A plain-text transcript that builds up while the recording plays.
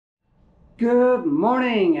Good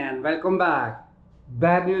morning and welcome back.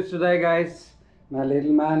 Bad news today, guys. My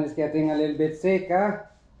little man is getting a little bit sick,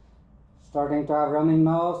 starting to have running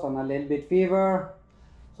nose and a little bit fever.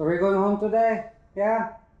 So we're going home today,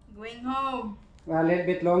 yeah? Going home. A little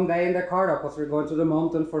bit long day in the car though, because we're going to the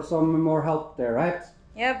mountain for some more help there, right?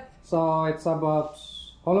 Yep. So it's about,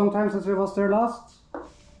 how long time since we was there last?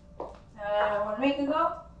 1 week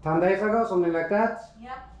ago. 10 days ago, something like that?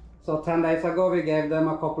 Yep. So 10 days ago we gave them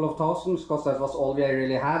a couple of thousands because that was all we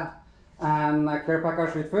really had, and a clear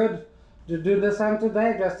package with food. To do the same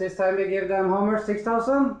today, just this time we give them how much?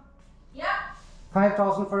 6,000? Yeah.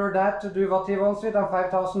 5,000 for your dad to do what he wants with, and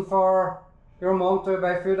 5,000 for your mom to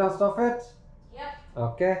buy food and stuff with? Yep.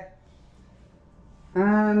 Okay.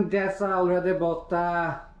 And Jess already bought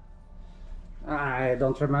I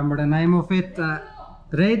don't remember the name of it.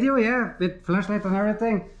 Radio, yeah, with flashlight and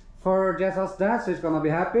everything. For Jessa's dad, so he's gonna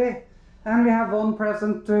be happy. And we have one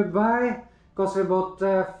present to buy, because we bought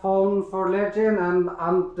a phone for Legend, and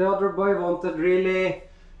the other boy wanted really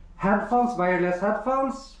headphones, wireless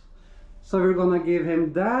headphones. So we're gonna give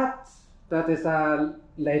him that. That is a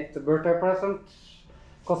late birthday present,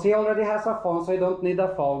 because he already has a phone, so he don't need a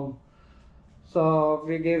phone. So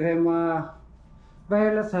we give him a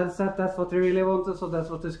wireless headset. That's what he really wanted, so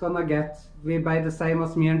that's what he's gonna get. We buy the same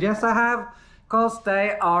as me and Jessa have, because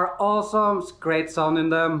they are awesome, great sound in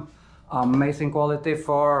them, amazing quality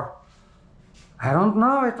for, I don't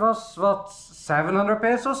know, it was what, 700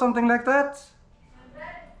 pesos, something like that?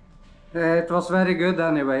 It was very good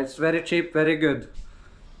anyway, it's very cheap, very good.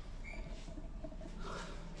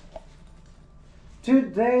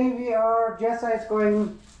 Today Jessa is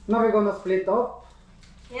going, now we're gonna split up.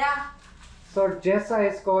 Yeah. So Jessa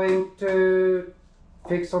is going to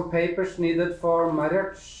fix some papers needed for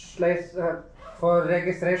marriage, for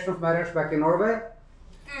registration of marriage back in Norway.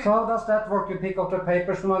 So how does that work? You pick up the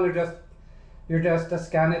papers and you just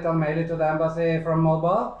scan it and mail it to the embassy from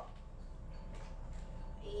mobile?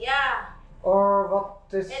 Yeah. Or what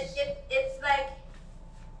is... It's like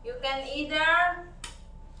you can either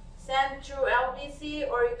send through LBC,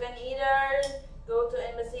 or you can either go to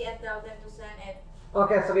embassy and tell them to send it.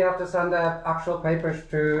 Okay, so we have to send the actual papers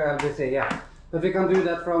to LBC, yeah. But we can do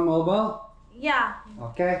that from mobile? Yeah.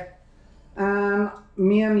 Okay. And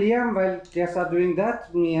me and Liam, while Jess are doing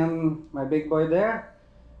that, me and my big boy there,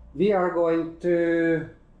 we are going to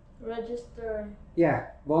register. Yeah,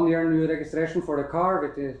 1 year new registration for the car.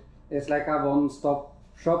 It's like a one-stop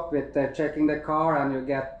shop with checking the car, and you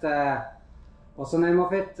get what's the name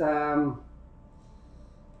of it?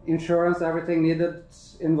 Insurance, everything needed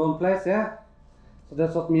in one place. Yeah. So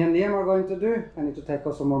that's what me and Liam are going to do. I need to take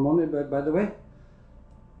out some more money, by the way.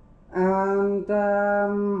 And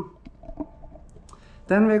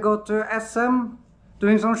then we go to SM,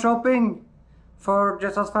 doing some shopping for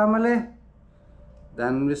Jessa's family.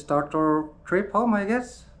 Then we start our trip home, I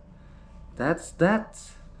guess. That's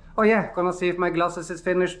that. Oh yeah, gonna see if my glasses is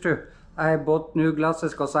finished too. I bought new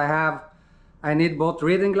glasses because I need both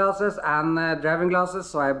reading glasses and driving glasses,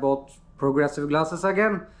 so I bought progressive glasses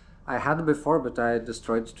again. I had before, but I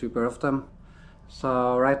destroyed 2 pair of them.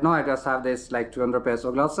 So right now I just have this like 200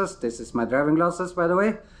 peso glasses. This is my driving glasses, by the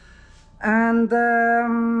way. And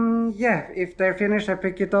yeah, if they're finished, I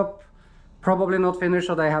pick it up. Probably not finished,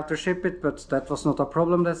 so they have to ship it, but that was not a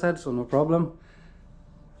problem, they said, so no problem.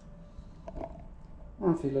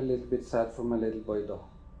 I feel a little bit sad for my little boy though.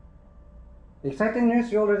 Exciting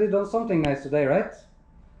news, we already done something nice today, right?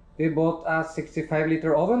 We bought a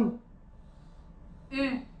 65-liter oven.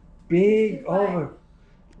 Big 65. oven.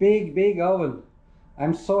 Big oven.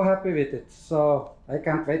 I'm so happy with it, so I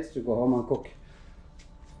can't wait to go home and cook.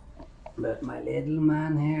 But my little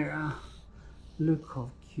man here, look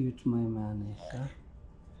how cute my man is, huh?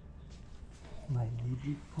 My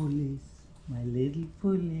little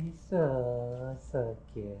police, oh, so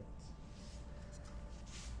cute.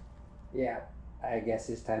 Yeah, I guess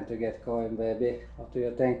it's time to get going, baby. What do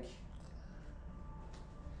you think?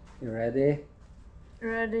 You ready?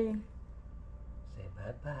 Ready. Say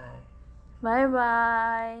bye-bye.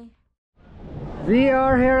 Bye-bye. We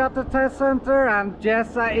are here at the test center, and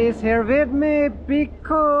Jessa is here with me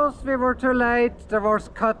because we were too late. There was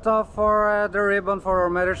cut off for the ribbon for our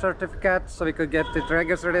marriage certificate, so we could get it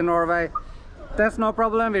registered in Norway. That's no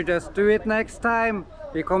problem, we just do it next time.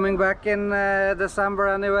 We're coming back in December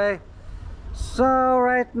anyway. So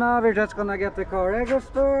right now we're just gonna get the car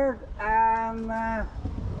registered, and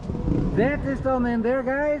that is done in there,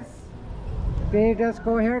 guys. We just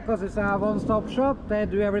go here because it's a one-stop shop. They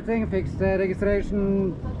do everything, fix the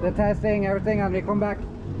registration, the testing, everything, and we come back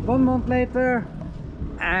 1 month later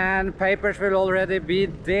and papers will already be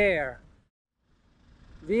there.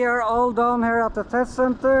 we are all down here at the test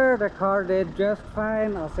center. The car did just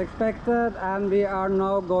fine as expected, and we are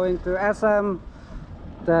now going to SM.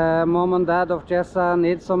 The mom and dad of Jessa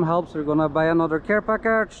need some help, so we're gonna buy another care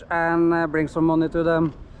package and bring some money to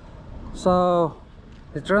them. So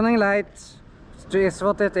it's running late. It's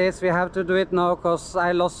what it is. We have to do it now because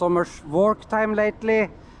I lost so much work time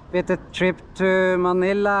lately with the trip to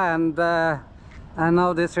Manila and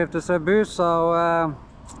now this trip to Cebu. So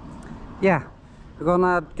yeah, we're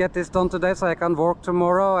gonna get this done today so I can work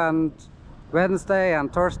tomorrow and Wednesday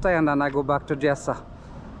and Thursday, and then I go back to Jessa.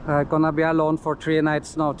 I'm gonna be alone for 3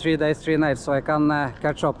 nights now, 3 days, 3 nights, so I can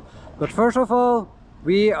catch up. But first of all,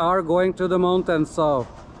 we are going to the mountains, so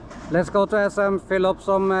let's go to SM, fill up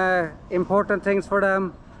some important things for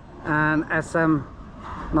them, and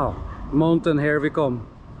mountain, here we come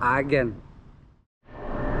again.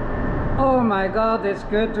 Oh my god, it's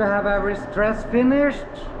good to have every stress finished.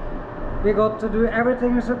 We got to do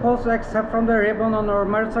everything we're supposed to except from the ribbon on our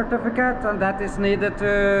marriage certificate, and that is needed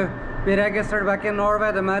to be registered back in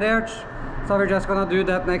Norway, the marriage. So we're just gonna do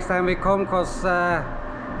that next time we come, because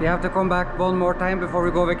we have to come back one more time before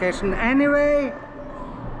we go vacation anyway,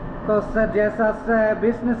 because Jessa's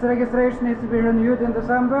business registration needs to be renewed in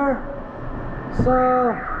December. So,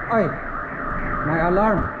 oi, my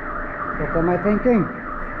alarm, what am I thinking?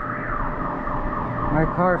 My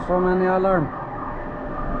car, so many alarm.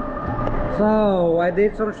 So I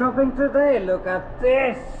did some shopping today. Look at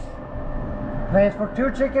this place for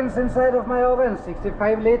 2 chickens inside of my oven,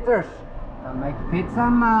 65 liters. Can make pizza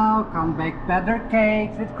now, can bake better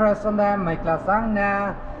cakes with crust on them, make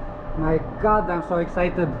lasagna. My god, I'm so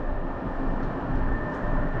excited.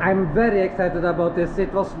 I'm very excited about this.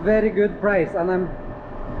 It was very good price, and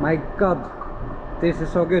my god, this is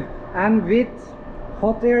so good. And with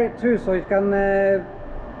hot air too, so it can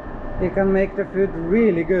make the food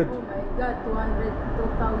really good. Oh my god,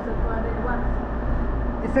 2,201.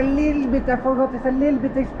 It's a little bit, I forgot, it's a little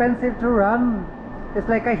bit expensive to run. It's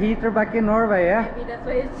like a heater back in Norway, yeah? Maybe that's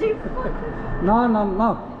why it's cheap. No.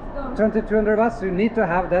 2200 watts, you need to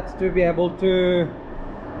have that to be able to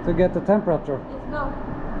get the temperature. Let's go.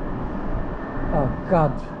 Oh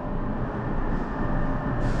god.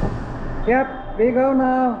 Yep, we go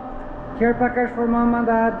now. Care package for mom and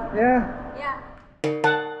dad, yeah? Yeah.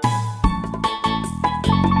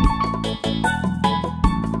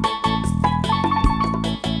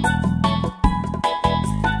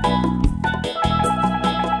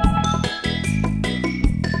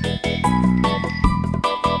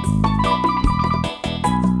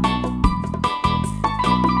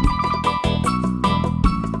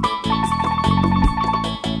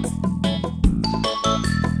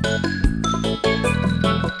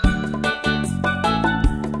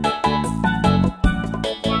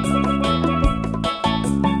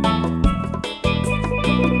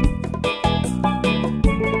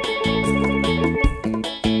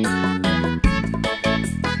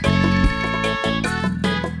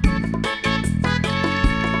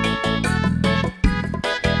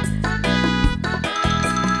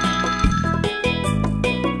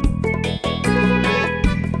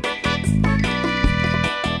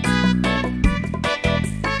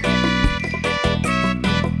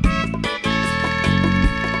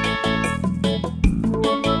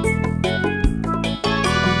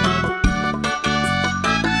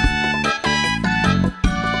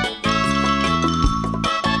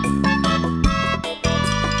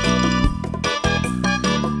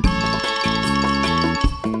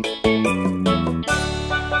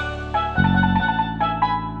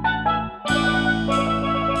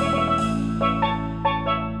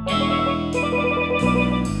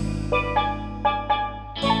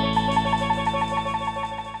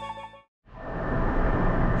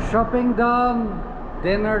 Shopping done,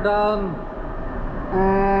 dinner done,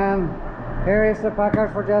 and here is the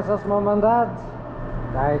package for Jessa's mom and dad.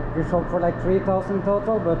 We shopped for like 3,000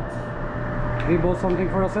 total, but we bought something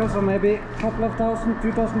for ourselves, so maybe a couple of thousand,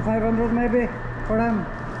 2,500 maybe for them.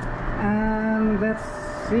 And let's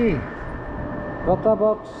see, what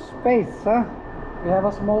about space, huh? We have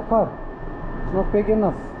a small car, it's not big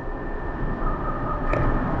enough.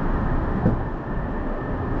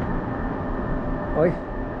 Oi.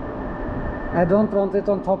 I don't want it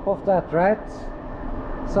on top of that, right?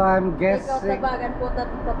 So I'm guessing... Take out the bag and put that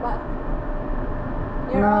in the bag.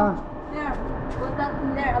 No. There, put that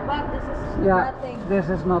in there. A bag, this is nothing. This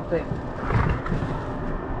is nothing.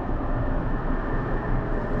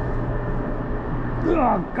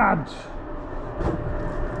 Oh God!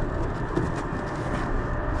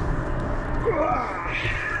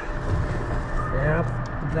 Yep,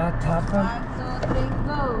 that happened. 1, 2, 3,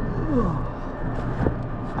 go!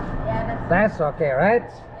 Yeah, that's That's okay, right?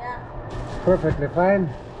 Yeah. Perfectly fine.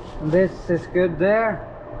 And this is good there.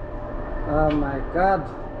 Oh my god.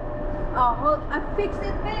 Oh, hold, I fixed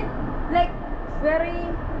it, man. Like, very...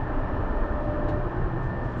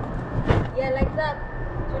 Yeah, like that.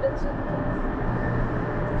 Shouldn't.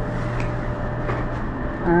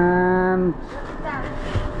 And What's that?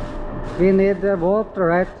 we need the water,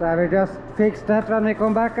 right? I will just fix that when we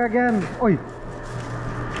come back again. Oi!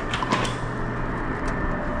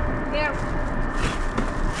 Here.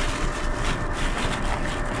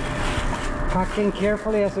 Packing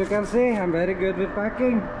carefully, as you can see. I'm very good with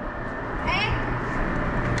packing. Egg.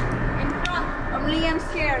 In front of Liam's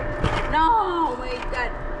chair. No, my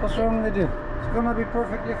God. What's wrong with you? It's gonna be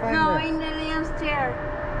perfectly fine No, there. in the Liam's chair.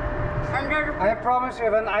 Under the... I promise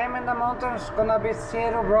you, when I'm in the mountains, gonna be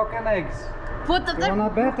 0 broken eggs. Put the... You wanna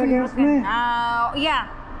bet against me? Yeah.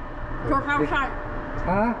 2000.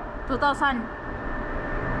 Huh? 2000.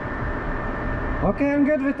 Okay, I'm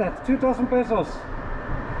good with that. 2,000 pesos.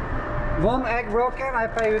 1 egg broken, I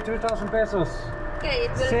pay you 2,000 pesos. Okay,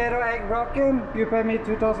 it will... 0 egg broken, you pay me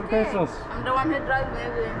 2,000 pesos. I'm the one who drives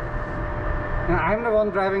maybe. And I'm the one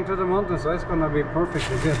driving to the mountains, so it's gonna be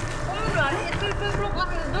perfectly good. Oh God, it will be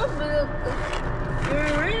broken. You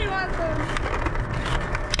really want to...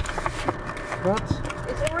 What?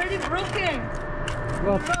 It's already broken.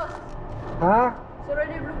 What? You lost. Huh? It's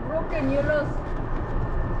already broken. You lost.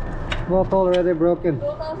 What already broken?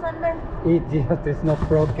 2000 man. Idiot, it's not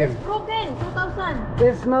broken. It's broken. 2000.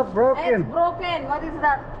 It's not broken. It's broken. What is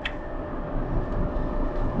that?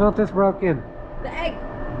 What is broken? The egg.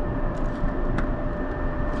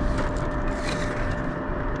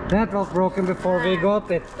 That was broken before we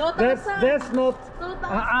got it. That's not...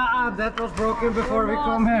 that was broken before we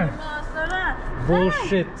come here.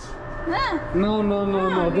 Bullshit. No.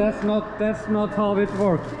 That's not how it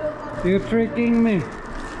works. You're tricking me.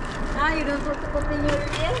 Ah, you don't want to continue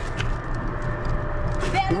with it?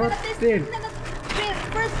 What did?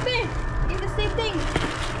 First spin. It's the same thing.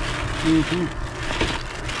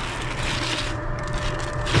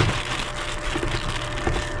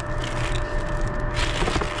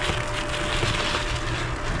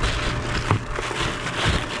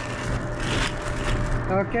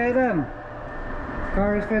 Okay then.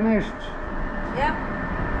 Car is finished. Yep.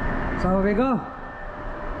 So we go.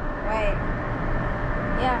 Wait.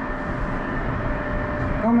 Yeah.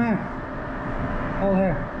 Come here. Hold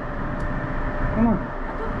here. Come on.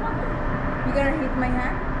 You gonna hit my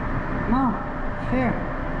hand? No. Here.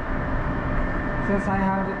 Since I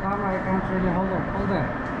have the camera, I can't really hold her. Hold there.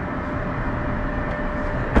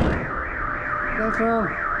 That's all.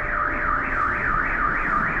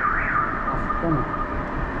 Come on.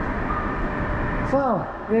 So,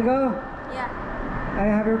 we go. Yeah. I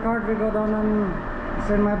have your card. We go down and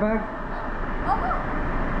send my bag. Oh, hold on.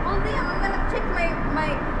 I'm gonna check my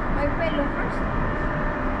pillow first.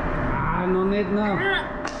 Ah, no need now.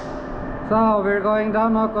 So, we're going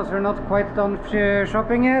down now because we're not quite done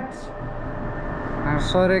shopping yet. I'm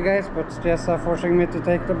sorry guys, but Jessa forcing me to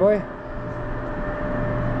take the boy.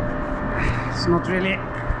 It's not really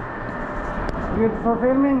good for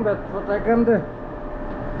filming, but what I can do.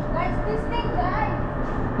 Guys, this thing,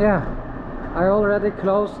 guys. Yeah, I already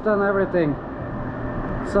closed and everything.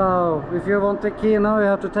 So, if you want the key now, you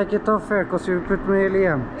have to take it off here, because you put me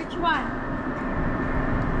Liam. Which one?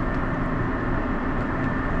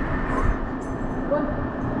 What?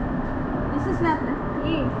 This is not the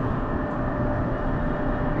key.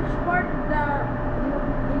 Export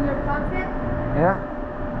in your pocket. Yeah?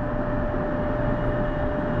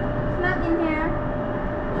 It's not in here.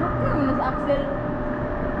 Okay, Miss Axel.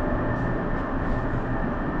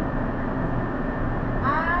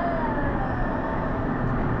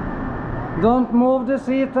 Don't move the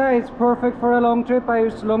seat, it's perfect for a long trip. I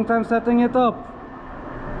used a long time setting it up.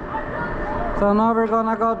 So now we're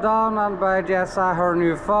gonna go down and buy Jessa her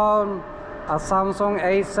new phone, a Samsung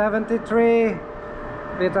A73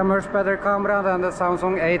 with a much better camera than the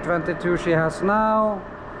Samsung A22 she has now.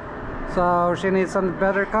 So she needs a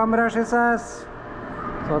better camera, she says.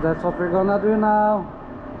 So that's what we're gonna do now.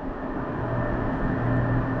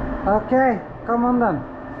 Okay, come on then.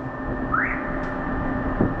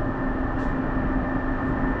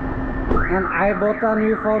 And I bought a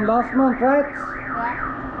new phone last month, right?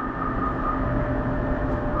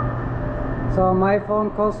 Yeah. So my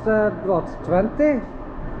phone costed, what, 20?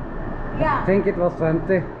 Yeah. I think it was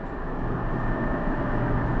 20.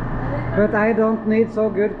 But I don't need so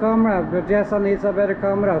good camera, but Jessa needs a better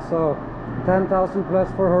camera, so 10,000 plus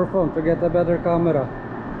for her phone to get a better camera.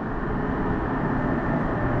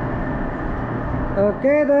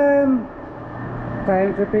 Okay then,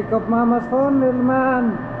 time to pick up Mama's phone, little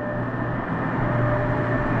man.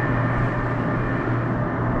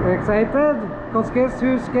 Excited? Because guess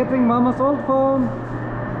who's getting Mama's old phone?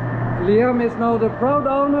 Liam is now the proud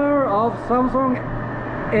owner of Samsung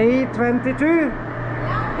A22.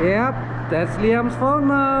 Yep, that's Liam's phone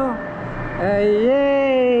now.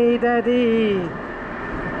 Yay, Daddy!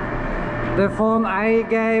 The phone I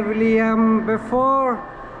gave Liam before,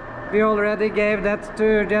 we already gave that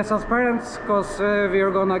to Jessa's parents, because we are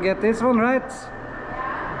gonna get this one, right?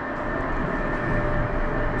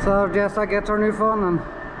 So Jessa gets her new phone, and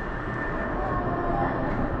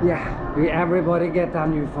yeah, everybody get a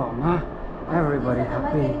new phone, huh? Everybody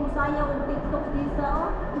happy.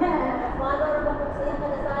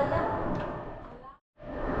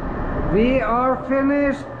 We are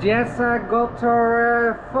finished. Jessa got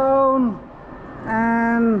her phone,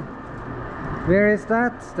 and where is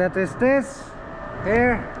that? That is this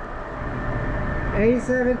here,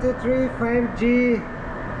 A73 5G.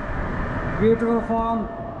 Beautiful phone,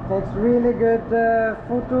 takes really good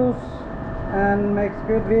photos and makes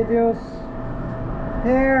good videos.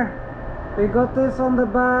 Here we got this on the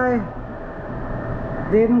buy.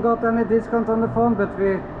 Didn't got any discount on the phone, but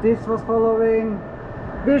this was following.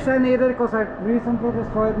 Wish I needed, because I recently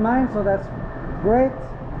destroyed mine, so that's great.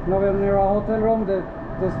 Now we're near a hotel room, the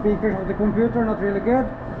speakers of the computer not really good.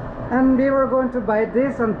 And we were going to buy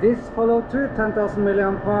this, and this followed too, 10,000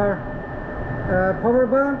 milliamp hour power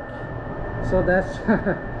bank. So that's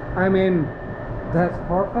I mean, that's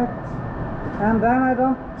perfect. And then I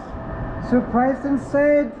don't surprised and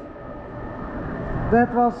said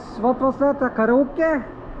that was, what was that, a karaoke?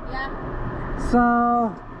 Yeah.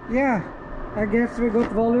 So yeah, I guess we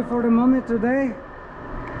got value for the money today.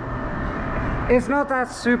 It's not a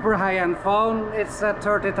super high-end phone, it's at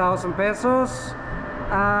 30,000 pesos.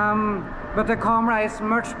 But the camera is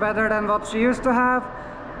much better than what she used to have.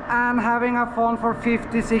 And having a phone for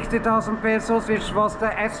 50,000-60,000 pesos, which was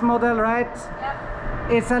the S model, right? Yep.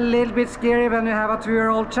 It's a little bit scary when you have a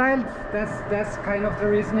 2-year-old child. That's kind of the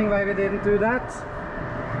reasoning why we didn't do that.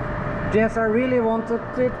 Jessa really wanted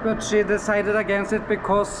it, but she decided against it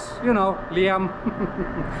because, you know, Liam,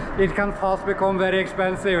 it can fast become very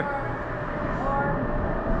expensive.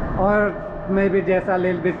 Or maybe just a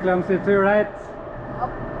little bit clumsy too, right?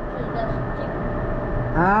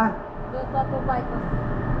 Huh?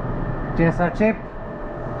 Just a chip?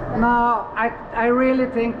 No, I really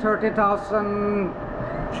think 30,000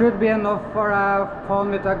 should be enough for a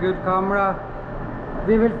phone with a good camera.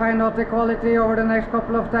 We will find out the quality over the next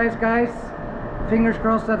couple of days, guys. Fingers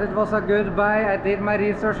crossed that it was a good buy. I did my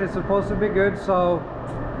research, it's supposed to be good, so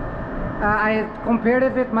I compared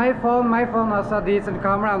it with my phone. My phone has a decent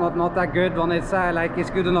camera, not a good one. It's like it's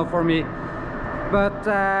good enough for me. But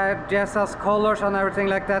just as colors and everything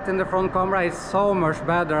like that in the front camera is so much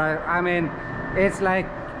better. I mean,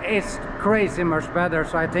 it's crazy much better,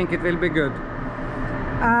 so I think it will be good.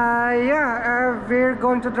 Yeah, we're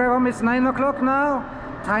going to drive home. It's 9 o'clock now.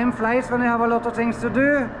 Time flies when you have a lot of things to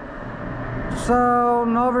do. So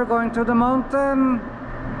now we're going to the mountain,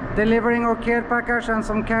 delivering our care package and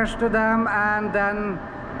some cash to them, and then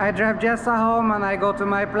I drive Jessa home and I go to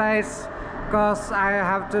my place because I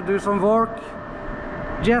have to do some work.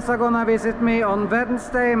 Jessa gonna visit me on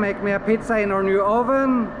Wednesday, make me a pizza in our new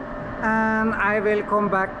oven, and I will come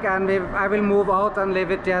back and I will move out and live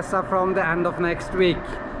with Jessa from the end of next week.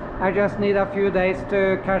 I just need a few days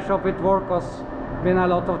to catch up with work, because been a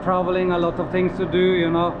lot of traveling, a lot of things to do, you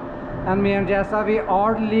know. And me and Jessa, we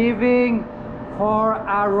are leaving for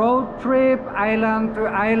a road trip, island to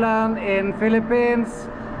island in Philippines,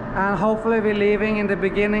 and hopefully we're leaving in the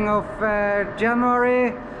beginning of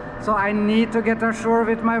January. So I need to get ashore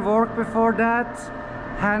with my work before that.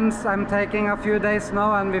 Hence I'm taking a few days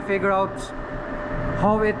now and we figure out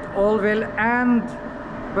how it all will end.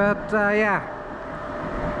 But yeah,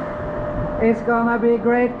 it's gonna be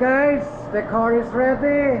great, guys. The car is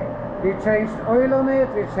ready. We changed oil on it,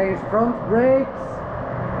 we changed front brakes,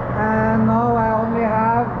 and now I only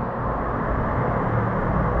have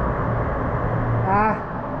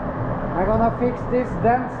I'm gonna fix these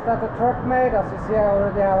dents that the truck made. As you see, I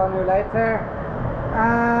already have a new light here.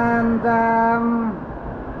 And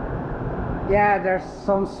yeah, there's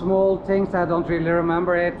some small things I don't really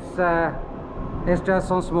remember. It's just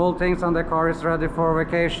some small things, and the car is ready for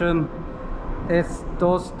vacation. It's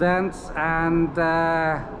those dents and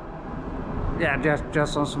yeah,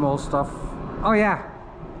 just some small stuff. Oh yeah,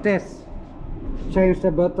 this. Change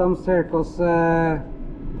the buttons here because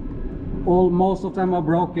most of them are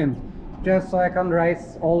broken. Just so I can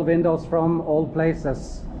raise all windows from all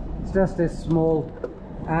places. It's just this small,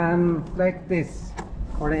 and like this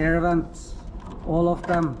for the air vents, all of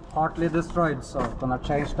them partly destroyed. So I'm gonna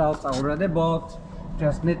change those. I already bought,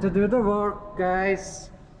 just need to do the work,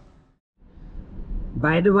 guys.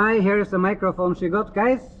 By the way, here's the microphone she got,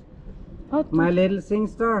 guys. My little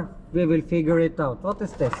SingStar. We will figure it out. What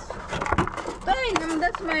is this?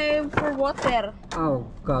 That's my for water. Oh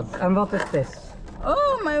God. And what is this?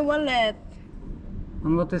 Oh, my wallet.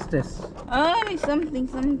 And what is this? Oh, something.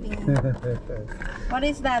 What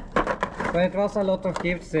is that? So it was a lot of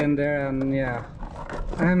gifts in there, and yeah,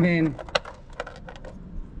 I mean,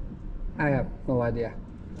 I have no idea.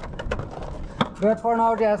 But for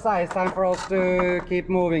now, yes, it's time for us to keep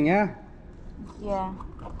moving, yeah? Yeah.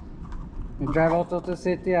 We drive out of the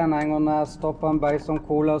city, and I'm gonna stop and buy some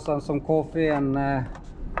colas and some coffee, and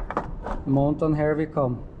mountain, here we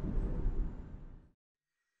come.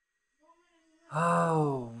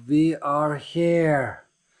 Oh, we are here.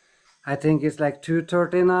 I think it's like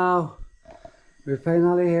 2:30 now. We're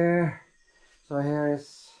finally here. So here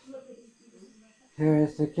is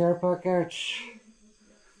the care package.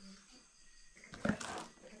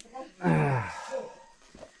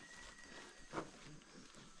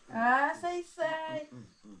 Say.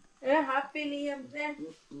 Yeah, happily there.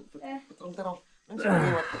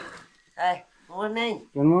 Hey, morning.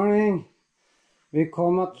 Good morning. We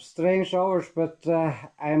come at strange hours, but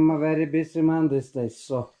I'm a very busy man these days,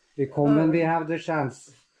 so we come when we have the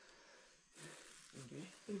chance.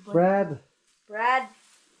 Bread. Brad.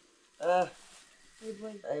 I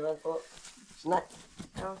want to snack.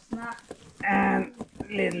 Oh, snack. And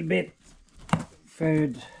a little bit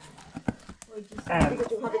food. And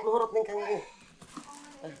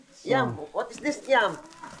Yam, what is this yam?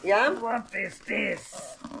 Yam? what is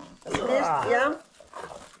this? What is this yam?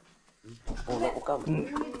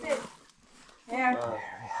 Here.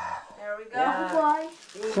 There we go.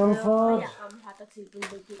 Some food.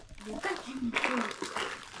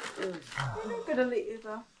 Kadali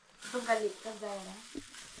ito.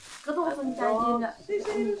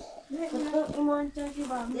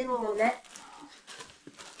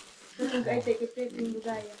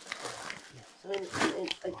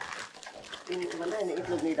 Mana ini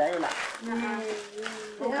itlog ni Dayo lah.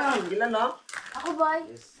 Gila no? Ako boy.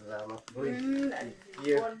 Salamat.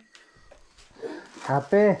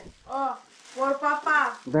 Happy? Oh, for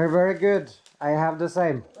Papa. They're very good. I have the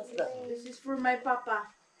same. This is for my Papa.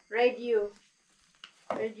 Radio.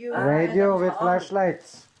 Radio with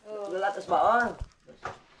flashlights. Lalatas ba on?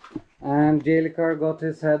 And Jilkar got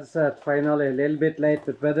his headset finally. A little bit late,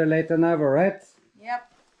 but better late than never, right?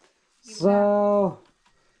 Yep. So,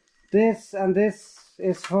 this and this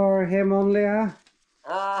is for him only, huh?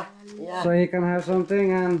 Yeah. So he can have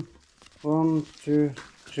something, and 1, 2,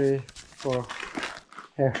 3, 4.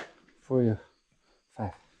 Here, for you.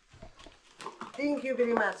 5. Thank you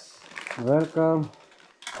very much. Welcome.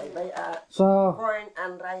 I buy So, corn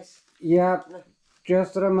and rice. yeah,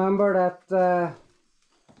 just remember that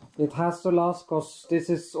it has to last, because this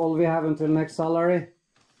is all we have until next salary.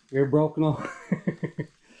 We're broke now.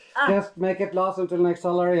 Just make it last until next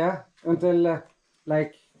salary, yeah? Until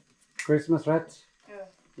like Christmas, right?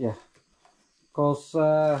 Yeah. Because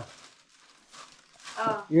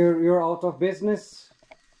you're out of business.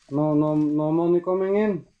 No money coming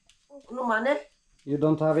in. No money? You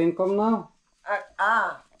don't have income now?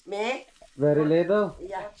 Me? Very little?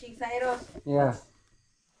 Yeah. Chisairos. Yeah.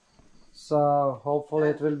 So hopefully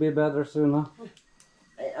it will be better soon, huh?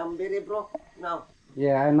 I am very broke now.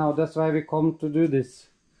 Yeah, I know. That's why we come to do this.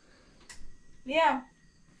 Yeah.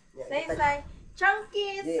 Say.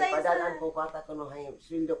 Chunky, Di, say. padadaan ko kata ko no hay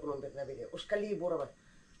sweldo ko nung nabi. Us kalibo ra ba.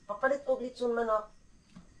 Papalit og litson man ako.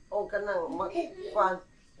 O kanang magkuan.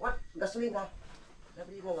 What? Gasolina.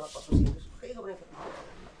 Nabi na pa ko sinus. Kay ko ba ni.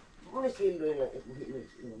 Mo ni sweldo nila kay buhi ni.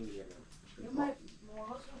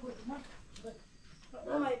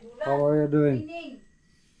 How are you doing?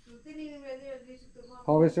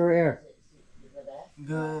 How is your ear?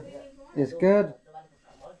 Good. It's good?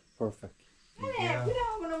 Perfect.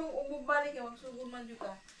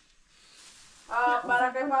 Para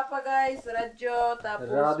kay Papa guys, radyo, tapos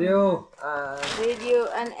Radio. radio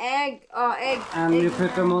and egg. Oh, egg. And you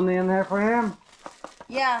put the money in here for him?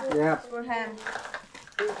 Yeah, Yeah. it's for him.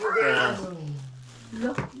 Thank you very much.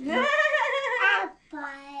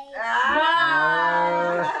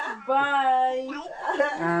 Bye.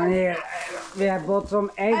 And here we have bought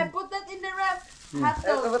some I egg, put that in the wrap.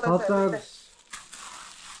 hot dogs.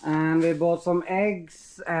 And we bought some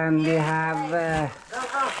eggs, and we have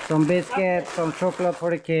some biscuits, some chocolate for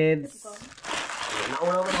the kids,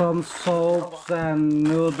 some soaps and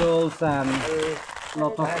noodles, and a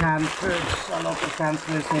lot of canned foods, a lot of canned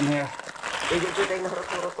foods in here.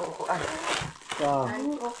 So,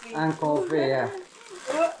 and coffee, yeah.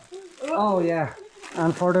 Oh yeah,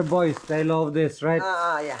 and for the boys, they love this, right?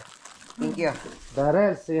 Yeah. Thank you.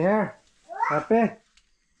 Darrell, see here? Happy?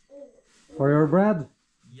 For your bread?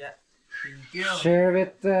 Yeah. Thank you. Share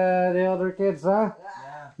with the other kids, huh?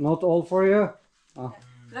 Yeah. Not all for you? Oh.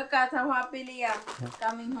 Look at how happy Liam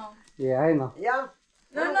coming home. Yeah, I know. Yeah.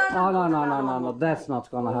 No, no, no. Oh, no. That's not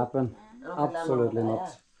gonna happen. Absolutely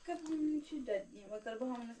not.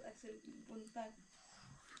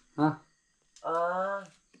 Huh?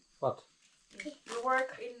 What? You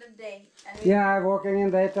work in the day. And Yeah, I'm working in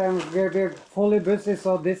daytime. We're fully busy,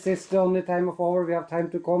 so this is the only time of hour we have time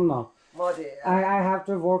to come now. I have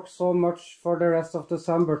to work so much for the rest of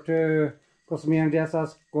December too, because me and Jess are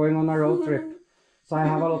going on a road trip. So I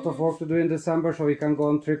have a lot of work to do in December, so we can go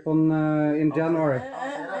on trip on in January.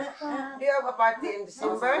 Do you have a party in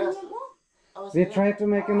December? We try to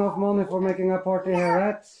make enough money for making a party here,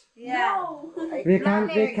 right? yeah.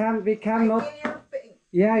 We cannot.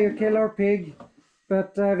 Yeah, you kill our pig,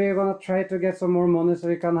 but we're gonna try to get some more money so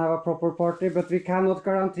we can have a proper party. But we cannot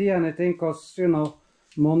guarantee anything, cause you know,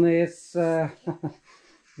 money is.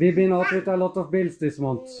 We've been out with a lot of bills this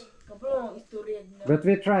month, but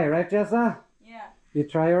we try, right, Jessa? Yeah. We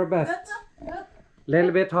try our best.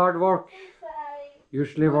 Little bit hard work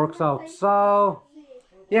usually works out. So,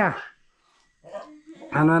 yeah.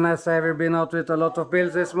 And when I say we've been out with a lot of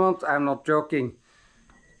bills this month, I'm not joking.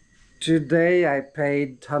 Today I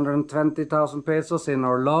paid 120,000 pesos in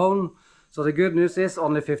our loan. So the good news is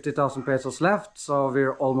only 50,000 pesos left. So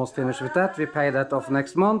we're almost finished with that. We pay that off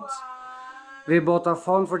next month. We bought a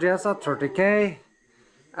phone for Jessa, 30k.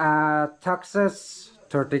 Taxes,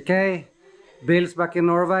 30k. Bills back in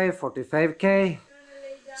Norway, 45k.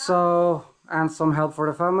 So, and some help for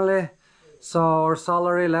the family. So our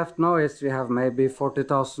salary left now is we have maybe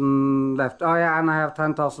 40,000 left. Oh yeah, and I have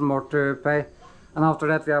 10,000 more to pay. And after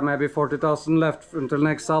that we have maybe 40,000 left until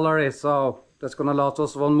next salary. So that's gonna last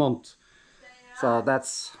us 1 month. So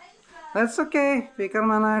that's okay. We can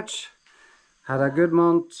manage. Had a good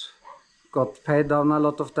month. Got paid down a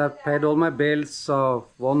lot of debt. Paid all my bills. So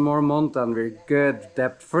 1 more month and we're good,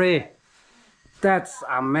 debt free. That's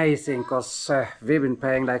amazing, because we've been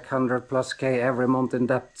paying like 100+ K every month in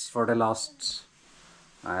debts for the last,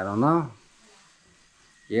 I don't know,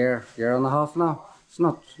 year and a half now. It's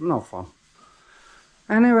no fun.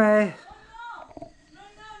 Anyway. No,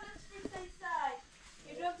 let's put that side.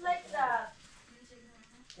 You don't like that.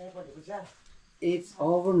 It's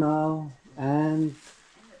over now, and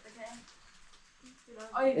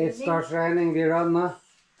it starts raining. We run now.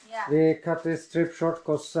 Yeah. We cut this trip short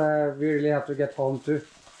because we really have to get home too.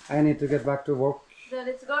 I need to get back to work So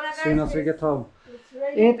let's go now, as soon as we get home. It's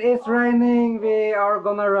raining. It is raining. We are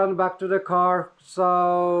gonna run back to the car.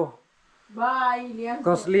 So, Bye, Liam.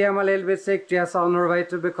 because Liam a little bit sick, Jess on her way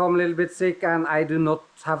to become a little bit sick, and I do not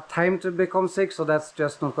have time to become sick, so that's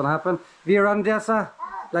just not gonna happen. We run, Jessa.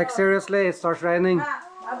 Like seriously, it starts raining.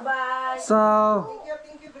 Bye-bye. So,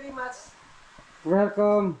 Thank you very much.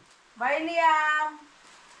 welcome. Bye, Liam.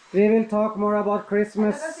 We will talk more about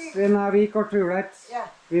Christmas in a week or two, right? Yeah.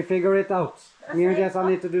 We figure it out. Me and Jessa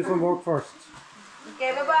need to do some work first.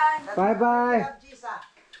 Okay, bye-bye. Bye-bye.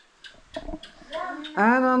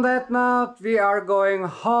 And on that note, we are going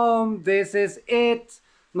home. This is it.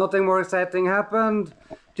 Nothing more exciting happened.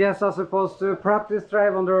 Jessa's supposed to practice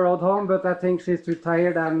drive on the road home, but I think she's too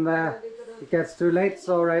tired and it gets too late.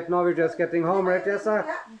 So right now we're just getting home, right, Jessa?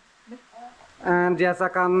 And Jessa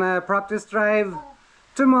can practice drive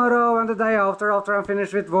tomorrow and the day after I'm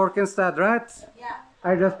finished with work instead, right? Yeah.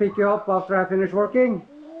 I just pick you up after I finish working.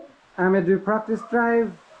 And we do practice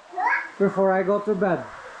drive before I go to bed.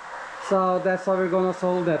 So that's how we're gonna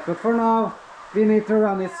solve that. But for now, we need to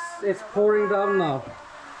run. It's pouring down now.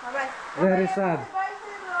 Bye-bye. Very sad. Bye,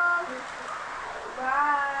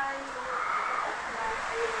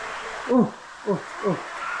 Cebu. Bye. Oh.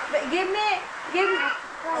 Give me.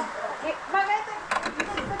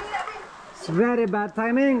 It's very bad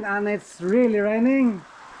timing and it's really raining.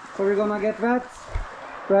 So we're gonna get wet.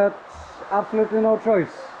 But absolutely no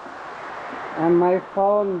choice. And my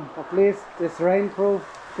phone, at least, is rainproof.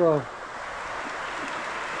 So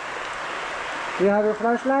you have your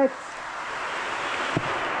flashlight?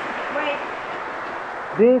 Wait.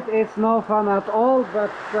 This is no fun at all,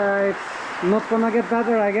 but it's not gonna get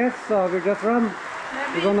better, I guess. So we just run.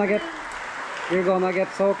 We're gonna get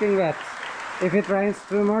soaking wet. If it rains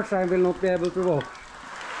too much, I will not be able to walk.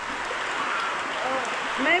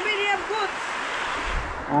 Maybe they have boots.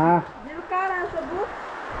 Your car has a boot.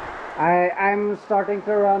 I'm starting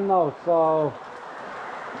to run now, so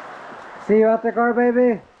see you at the car,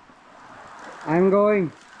 baby. I'm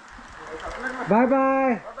going. Bye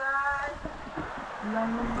bye.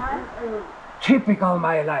 Typical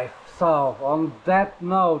my life. So on that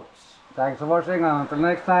note, thanks for watching and until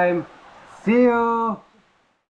next time, see you.